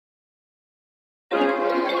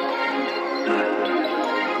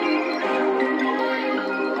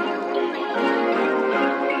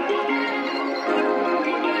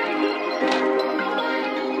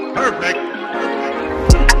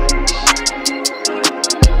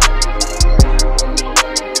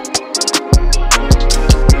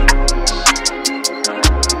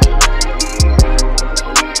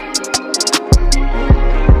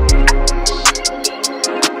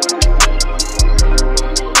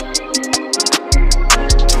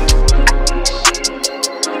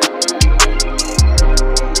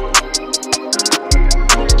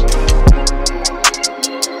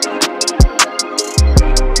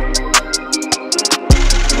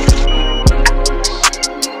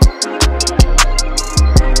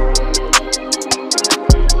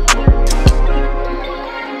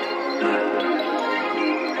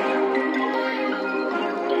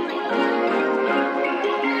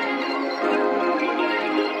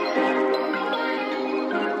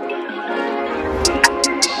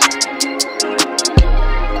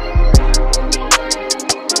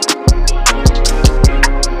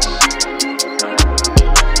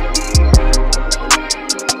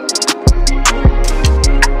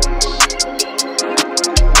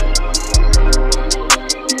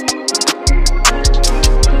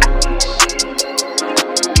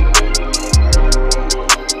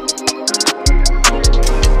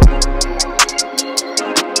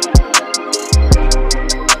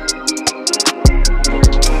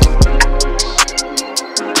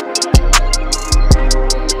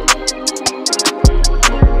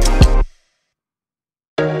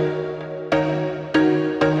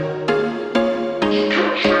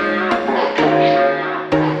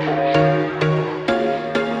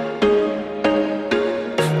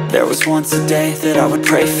once a day that I would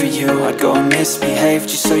pray for you. I'd go and misbehave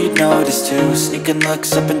just so you'd notice too. Sneaking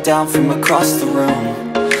looks up and down from across the room.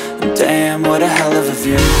 And damn, what a hell of a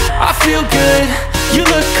view. I feel good, you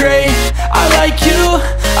look great, I like you,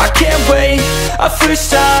 I can't wait. A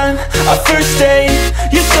first time, a first date,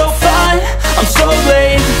 you're so fine, I'm so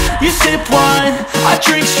late. You sip wine, I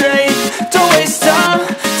drink straight, don't waste time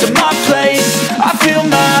to my place. I feel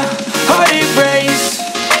my heart erase,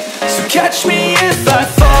 so catch me if I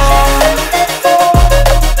fall.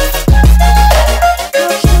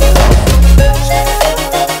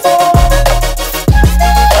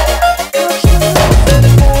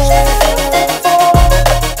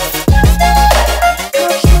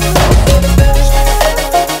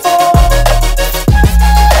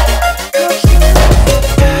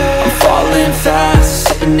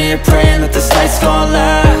 Praying that this night's gonna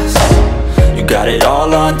last. You got it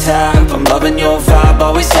all on tap, I'm loving your vibe,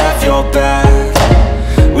 always have your back.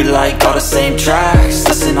 We like all the same tracks,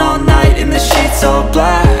 listen all night in the sheets all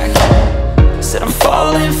black. Said I'm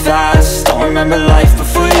falling fast, don't remember life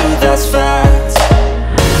before you, that's fact.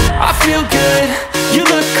 I feel good, you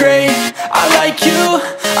look great, I like you,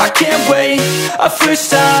 I can't wait. A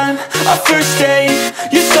first time, a first date,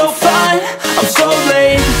 you're so fine, I'm so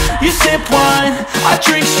late. You sip wine, I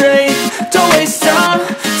drink straight, don't waste time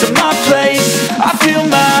to my place. I feel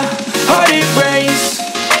my heart erase,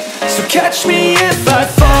 so catch me if I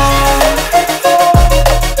fall.